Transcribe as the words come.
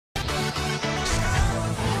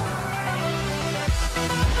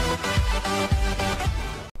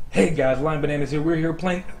Hey guys, Lion Bananas here. We're here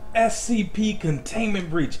playing SCP Containment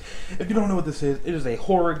Breach. If you don't know what this is, it is a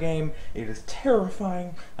horror game. It is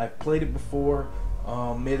terrifying. I've played it before.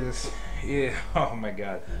 Oh my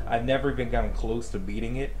god. I've never even gotten close to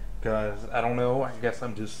beating it because I don't know. I guess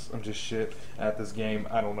I'm just shit at this game.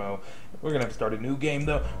 I don't know. We're gonna have to start a new game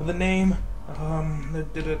though with a name.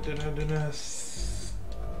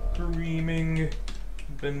 Screaming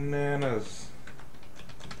Bananas.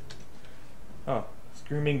 Oh.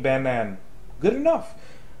 Screaming Banan. Good enough.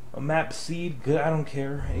 A map seed. Good. I don't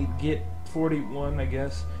care. A Git 41, I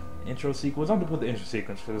guess. Intro sequence. I'm going to put the intro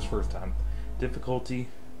sequence for this first time. Difficulty.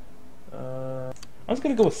 I'm just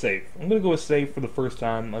going to go with safe. I'm going to go with safe for the first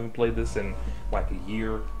time. I haven't played this in like a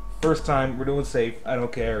year. First time. We're doing safe. I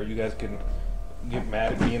don't care. You guys can get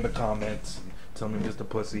mad at me in the comments. Tell me I'm just a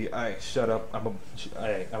pussy. Shut up. I'm a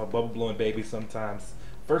bubble blowing baby sometimes.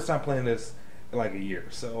 First time playing this in like a year,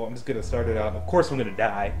 so I'm just gonna start it out. Of course I'm gonna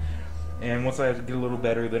die, and once I get a little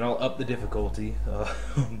better, then I'll up the difficulty.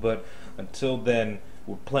 But until then,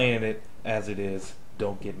 we're playing it as it is.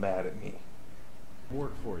 Don't get mad at me.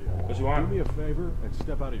 Work for you. What you want? Do me a favor and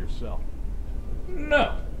step out of your cell.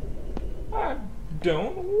 No, I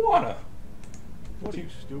don't wanna. What are you,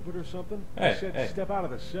 stupid or something? Hey, I said hey. Step out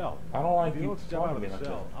of the cell. I don't like if you you don't step out talking of to me the like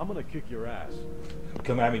cell, that. I'm gonna kick your ass.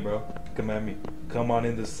 Come at me, bro. Come at me. Come on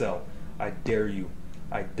in the cell. I dare you.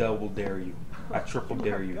 I double dare you. I triple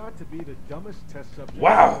dare you. Got to be the dumbest test subject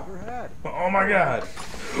Wow. I've ever had. Oh my god.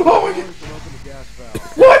 Oh my god. Open the gas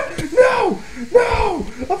valve. What? No! No!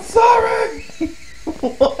 I'm sorry!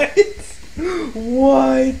 What?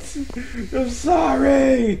 What? I'm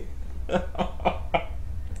sorry!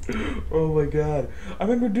 Oh my god. I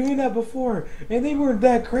remember doing that before, and they weren't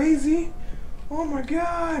that crazy. Oh my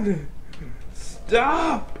god.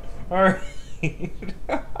 Stop! Alright.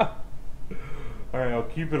 Alright, I'll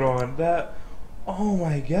keep it on. That. Oh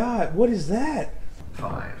my god. What is that?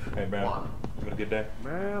 5. Hey, man. 1. Having a good day?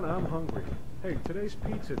 Man, I'm hungry. Hey, today's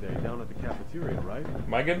pizza day down at the cafeteria, right?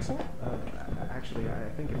 Am I getting some? Actually, I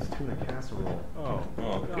think it's tuna casserole. Oh,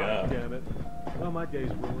 Oh, God. damn it. Well, my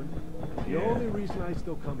day's ruined. The Yeah. only reason I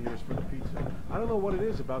still come here is for the pizza. I don't know what it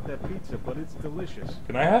is about that pizza, but it's delicious.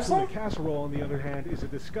 Can I have Tuna some? casserole, on the other hand, is a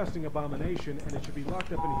disgusting abomination, and it should be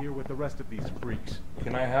locked up in here with the rest of these freaks.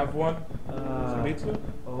 Can I have one? Some pizza?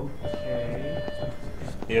 Okay.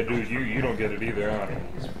 Yeah, dude, you don't get it either, huh?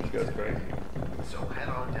 This guy's crazy. So head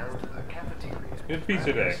on down to the cafeteria. Good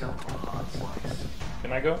pizza day. Yourself a hot slice.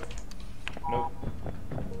 Can I go? Nope.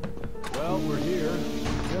 Well, we're here.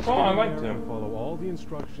 Just Oh, I go liked there him. and follow all the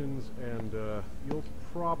instructions, and you'll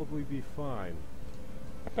probably be fine.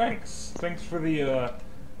 Thanks. Thanks for the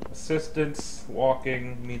assistance.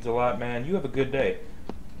 Walking means a lot, man. You have a good day.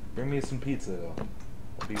 Bring me some pizza, though.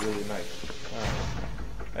 That'd be really nice. Alright.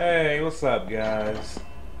 Hey, what's up, guys?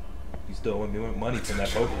 You still want me money from that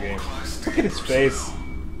poker game. Look at his face.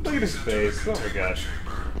 Look at his face. Oh my god.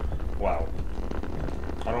 Wow.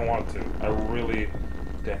 I don't want to. I really...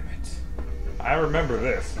 Damn it. I remember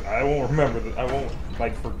this. I won't remember this. I won't,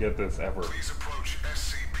 like, forget this ever. Please approach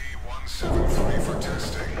SCP-173 for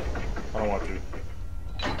testing. I don't want to.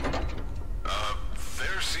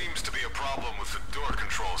 There seems to be a problem with the door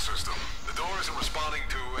control system. The door isn't responding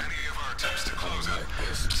to any of our attempts to close it.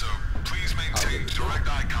 So please maintain direct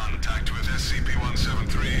eye contact with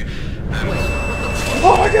SCP-173 and...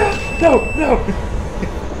 Oh my god! No! No!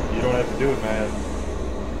 You don't have to do it, man.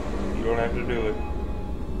 You don't have to do it.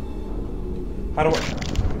 How do I...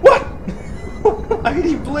 What?! I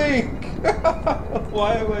didn't blink!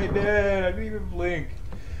 Why am I dead? I didn't even blink.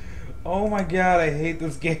 Oh my god, I hate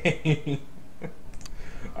this game.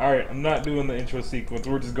 Alright, I'm not doing the intro sequence.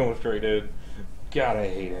 We're just going straight in. God, I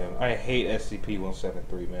hate him. I hate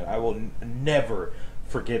SCP-173, man. I will never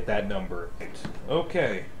forget that number.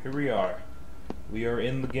 Okay, here we are. We are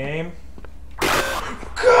in the game.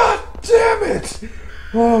 God damn it!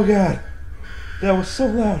 Oh god. That was so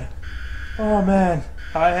loud. Oh man.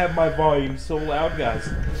 I have my volume so loud, guys.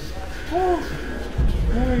 Oh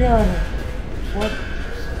my god. What?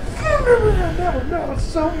 No,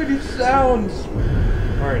 so many sounds.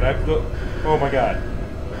 Alright, I have to... Oh my god.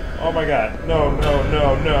 Oh my god. No, no,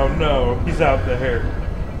 no, no, no. He's out there.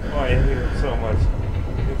 Oh, I hate him so much.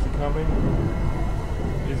 Is he coming?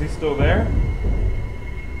 Is he still there?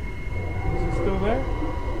 Is he still there?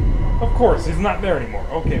 Of course, he's not there anymore.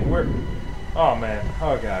 Okay, where... Oh man.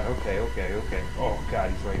 Oh god. Okay. Oh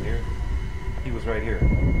god, he's right here. He was right here.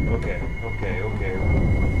 Okay.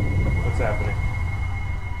 What's happening?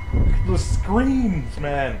 The screams,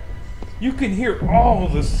 man. You can hear all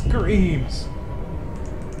the screams.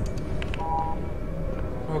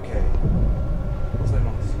 Okay. What's that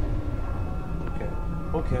noise? Okay.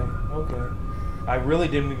 Okay, okay. I really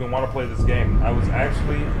didn't even want to play this game. I was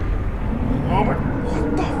actually... Oh my...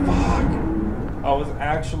 What the fuck? I was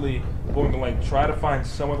actually going to, like, try to find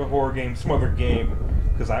some other horror game, some other game,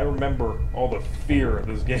 because I remember all the fear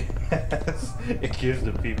this game has. It gives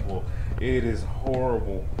to people. It is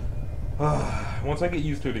horrible. Once I get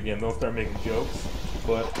used to it again, they'll start making jokes.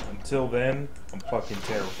 But until then, I'm fucking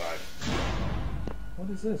terrified. What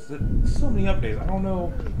is this? There's so many updates. I don't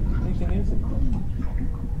know anything is it.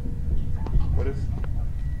 What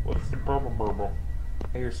is the burble burble?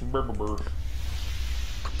 I hear some burble burbles.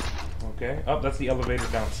 Okay. Oh, that's the elevator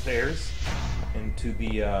downstairs into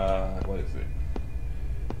the what is it?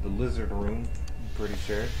 The lizard room, I'm pretty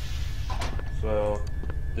sure. So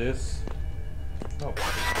this. Oh.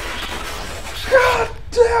 God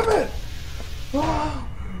damn it! Ah!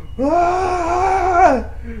 Ah!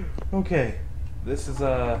 Okay. This is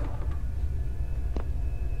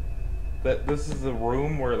this is the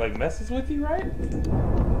room where it like messes with you, right?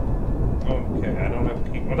 Okay, I don't have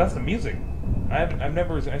to keep. Well, that's the music. I've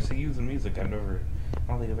never actually used the music. I don't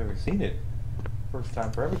think I've ever seen it. First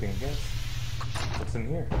time for everything, I guess. What's in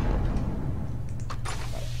here?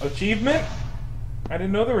 Achievement? I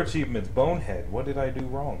didn't know there were achievements. Bonehead. What did I do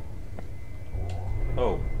wrong?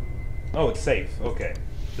 Oh. Oh, it's safe. Okay.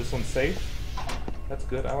 This one's safe? That's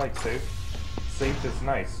good. I like safe. Safe is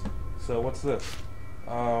nice. So what's this?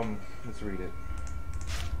 Let's read it.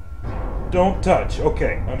 Don't touch.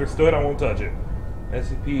 Okay. Understood. I won't touch it.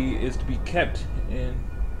 SCP is to be kept in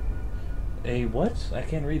a what? I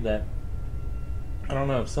can't read that. I don't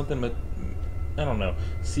know. Something but I don't know.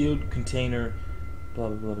 Sealed container. Blah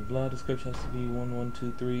blah blah blah. Description SCP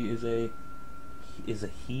 1123 is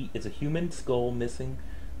a human skull missing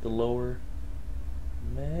the lower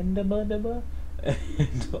mandible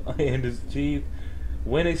and his teeth.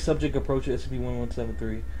 When a subject approaches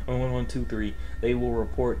SCP-1173 or 1123, they will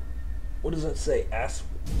report. What does that say?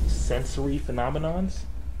 Sensory phenomenons?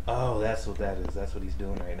 Oh, that's what that is. That's what he's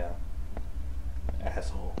doing right now.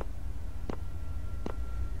 Asshole.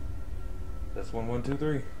 That's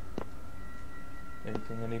 1123.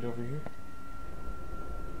 Anything I need over here?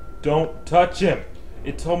 Don't touch him!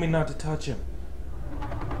 It told me not to touch him. Oh,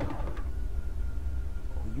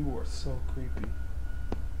 you are so creepy.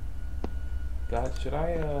 God, should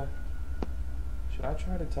I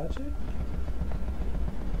try to touch it?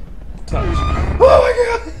 Touch. Oh my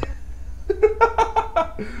god!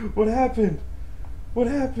 What happened? What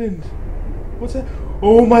happened? What's that?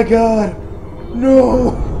 Oh my god!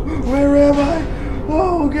 No! Where am I?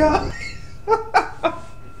 Oh god!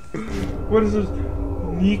 What is this?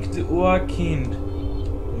 Nicht Kind.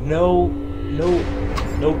 No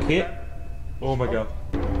kit? Oh my god.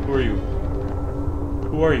 Who are you?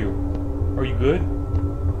 Who are you? Are you good?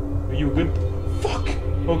 Are you good? Fuck!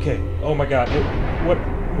 Okay. Oh my god. What?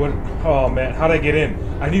 Oh man. How'd I get in?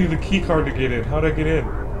 I needed a key card to get in. How'd I get in?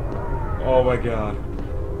 Oh my god.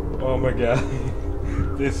 Oh my god.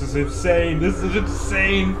 This is insane. This is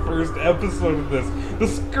insane first episode of this. The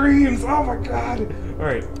screams. Oh my god.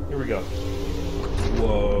 Alright. Here we go.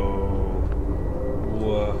 Whoa.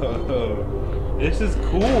 Whoa. This is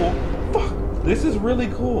cool. Fuck. This is really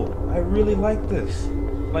cool. I really like this.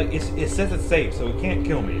 Like, it says it's safe, so it can't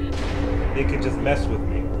kill me. It can just mess with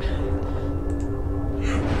me.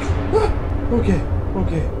 Okay.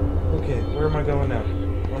 Where am I going now?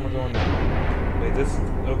 Where am I going now? Wait, this...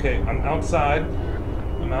 Okay, I'm outside.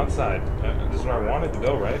 This is where I wanted to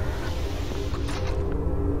go, right?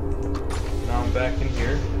 Now I'm back in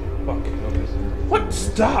here. Fuck. Okay. What?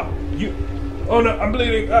 Stop! You... Oh no, I'm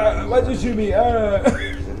bleeding! Why'd you shoot me?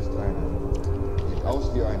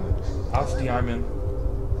 Ausdiamen.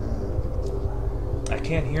 I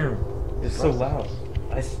can't hear him. It's so loud.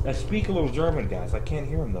 I speak a little German, guys. I can't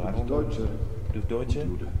hear him though. I don't know. Du Deutsche?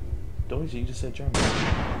 Deutsche? You just said German.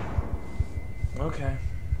 Okay.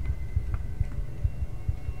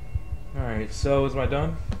 Alright, so am I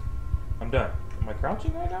done? I'm done. Am I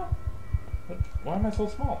crouching right now? What? Why am I so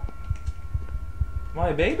small? Am I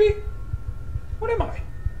a baby? What am I?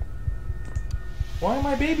 Why am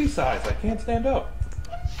I baby size? I can't stand up.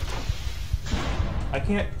 I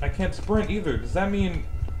can't sprint either. Does that mean...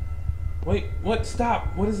 Wait, what?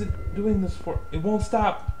 Stop! What is it doing this for? It won't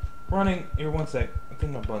stop running. Here, one sec. I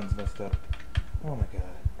think my button's messed up. Oh my god.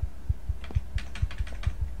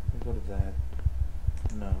 Let me go to that.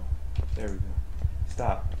 No. There we go.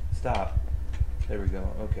 Stop. There we go.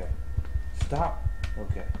 Okay. Stop.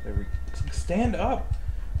 Okay. There we go. Stand up!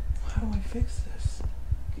 How do I fix this?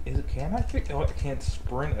 Can I fix... Oh, I can't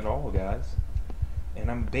sprint at all, guys. And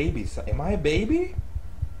I'm baby size. Am I a baby?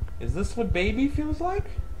 Is this what baby feels like?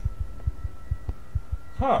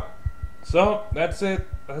 Huh. So that's it.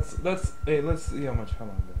 That's hey, let's see how long I've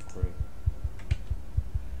been recording.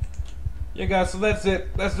 Yeah, guys. So that's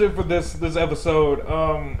it. That's it for this episode.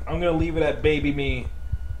 I'm gonna leave it at baby me.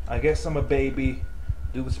 I guess I'm a baby.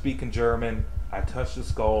 Do speak in German. I touched the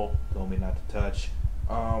skull. Told me not to touch.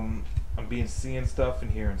 I'm being seeing stuff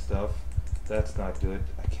and hearing stuff. That's not good.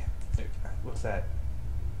 I can't. What's that?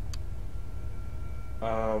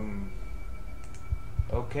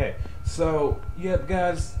 Okay. So yeah,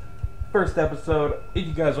 guys. First episode. If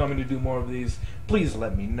you guys want me to do more of these, please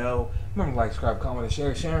let me know. Remember to like, subscribe, comment, and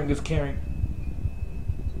share. Sharing is caring.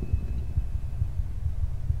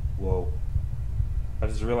 Whoa. I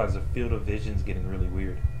just realized the field of vision is getting really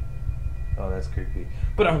weird. Oh, that's creepy.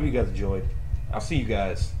 But I hope you guys enjoyed. I'll see you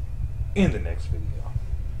guys in the next video.